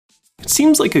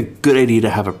seems like a good idea to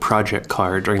have a project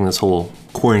car during this whole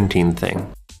quarantine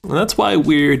thing. And that's why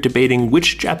we're debating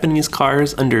which Japanese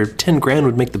cars under 10 grand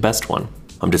would make the best one.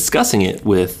 I'm discussing it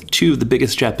with two of the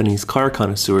biggest Japanese car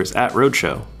connoisseurs at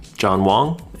Roadshow, John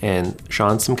Wong and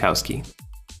Sean Simkowski.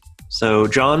 So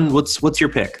John, what's your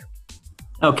pick?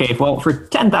 Okay, well, for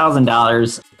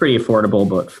 $10,000, pretty affordable,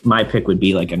 but my pick would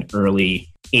be like an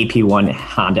early AP1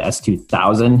 Honda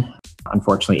S2000.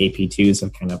 Unfortunately, AP2s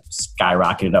have kind of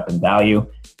skyrocketed up in value.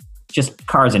 Just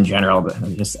cars in general, but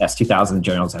just S2000 in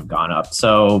general have gone up.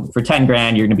 So for 10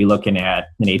 grand, you're going to be looking at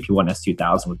an AP1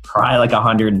 S2000 with probably like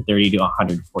 130 to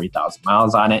 140,000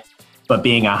 miles on it. But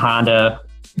being a Honda,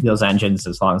 those engines,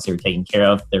 as long as they're taken care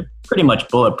of, they're pretty much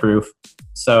bulletproof.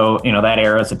 So, that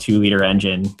era is a 2-liter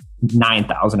engine,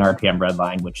 9,000 RPM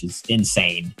redline, which is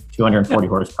insane. 240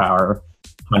 horsepower,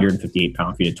 158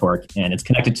 pound-feet of torque. And it's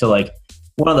connected to like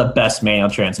one of the best manual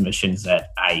transmissions that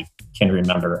I can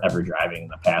remember ever driving in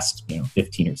the past,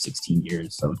 15 or 16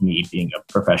 years of me being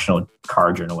a professional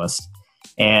car journalist.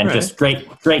 And just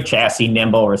great chassis,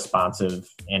 nimble, responsive,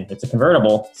 and it's a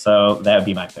convertible. So that would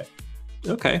be my pick.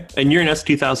 Okay. And you're an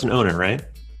S2000 owner, right?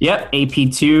 Yep.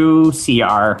 AP2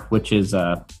 CR, which is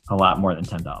a lot more than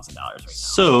 $10,000 right now.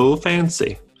 So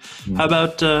fancy. Mm-hmm.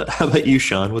 How about you,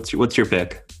 Sean? What's your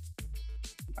pick?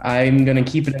 I'm going to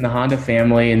keep it in the Honda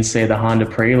family and say the Honda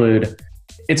Prelude.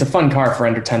 It's a fun car for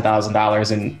under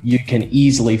 $10,000, and you can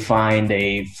easily find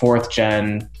a 4th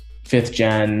gen, 5th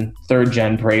gen, 3rd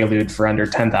gen Prelude for under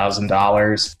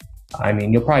 $10,000. I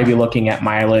mean, you'll probably be looking at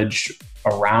mileage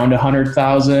around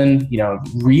 100,000.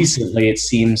 Recently it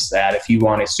seems that if you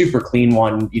want a super clean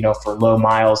one, for low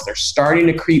miles, they're starting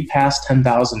to creep past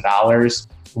 $10,000.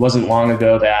 It wasn't long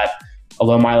ago that a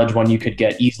low mileage one you could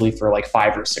get easily for like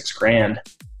 $5 or $6 grand.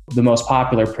 The most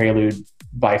popular Prelude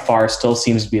by far still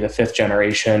seems to be the 5th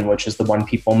generation, which is the one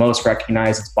people most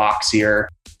recognize. It's boxier.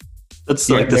 That's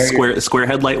like the square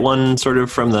headlight one, sort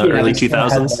of from the early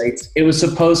 2000s. It was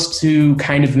supposed to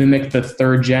kind of mimic the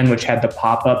 3rd gen, which had the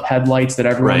pop-up headlights that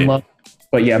everyone loved.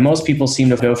 But yeah, most people seem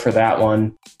to go for that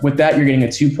one. With that, you're getting a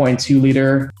 2.2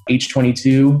 liter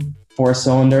H22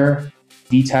 4-cylinder.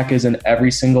 VTEC is in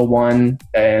every single one,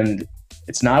 and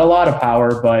it's not a lot of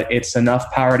power, but it's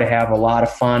enough power to have a lot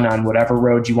of fun on whatever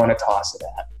road you want to toss it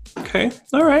at. Okay.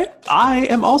 All right. I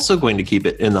am also going to keep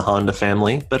it in the Honda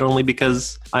family, but only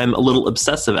because I'm a little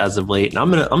obsessive as of late. And I'm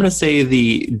going to say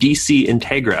the DC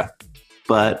Integra,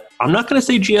 but I'm not going to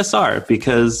say GSR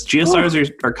because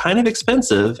GSRs are kind of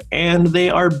expensive and they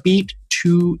are beat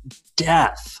to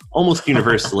death almost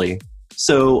universally.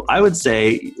 So I would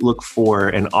say look for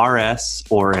an RS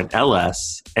or an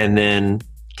LS and then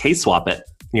K-swap it.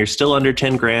 You're still under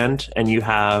 10 grand and you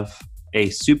have a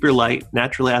super light,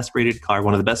 naturally aspirated car,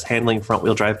 one of the best handling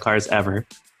front-wheel drive cars ever,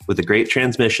 with a great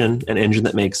transmission, an engine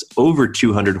that makes over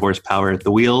 200 horsepower at the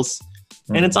wheels,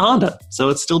 and it's a Honda, so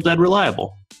it's still dead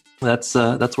reliable. That's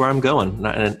where I'm going,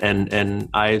 and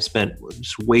I've spent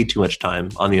just way too much time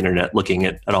on the internet looking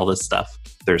at all this stuff.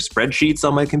 There's spreadsheets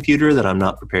on my computer that I'm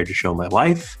not prepared to show my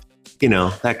wife,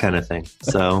 that kind of thing.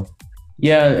 So.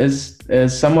 Yeah,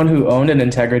 as someone who owned an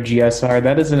Integra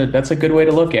GSR, that's a good way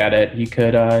to look at it. You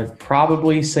could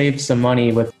probably save some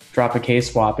money with drop a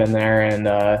K-swap in there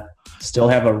and still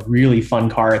have a really fun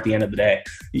car at the end of the day.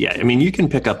 Yeah, I mean, you can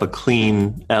pick up a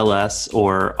clean LS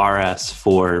or RS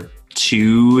for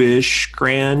 2-ish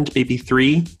grand, maybe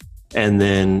 3. And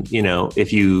then,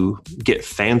 if you get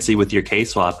fancy with your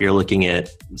K-swap, you're looking at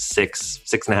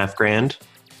 6.5 grand.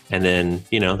 And then,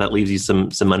 that leaves you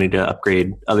some money to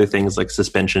upgrade other things like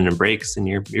suspension and brakes, and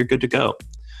you're good to go.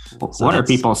 So what are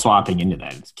people swapping into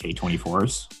that? It's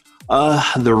K24s?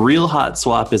 The real hot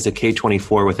swap is a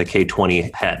K24 with a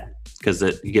K20 head because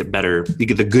you get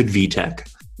the good VTEC.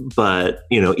 But,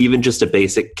 even just a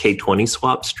basic K20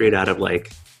 swap straight out of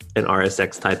like an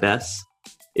RSX Type S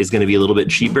is going to be a little bit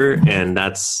cheaper. And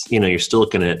that's, you're still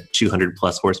looking at 200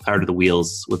 plus horsepower to the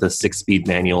wheels with a 6-speed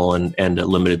manual and a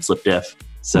limited slip diff.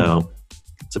 So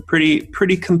it's a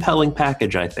pretty compelling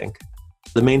package, I think.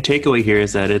 The main takeaway here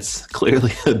is that it's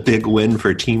clearly a big win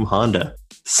for Team Honda.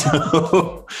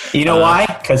 So why?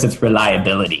 Because it's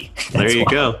reliability. There you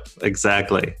go.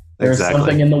 Exactly. There's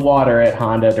something in the water at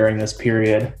Honda during this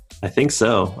period. I think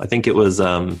so. I think it was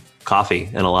coffee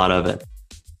and a lot of it.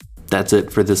 That's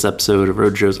it for this episode of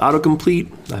Roadshow's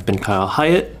AutoComplete. I've been Kyle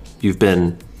Hyatt. You've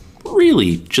been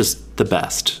really just the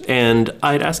best. And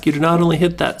I'd ask you to not only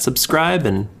hit that subscribe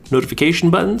and notification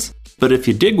buttons, but if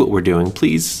you dig what we're doing,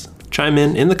 please chime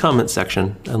in the comment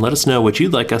section and let us know what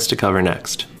you'd like us to cover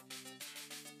next.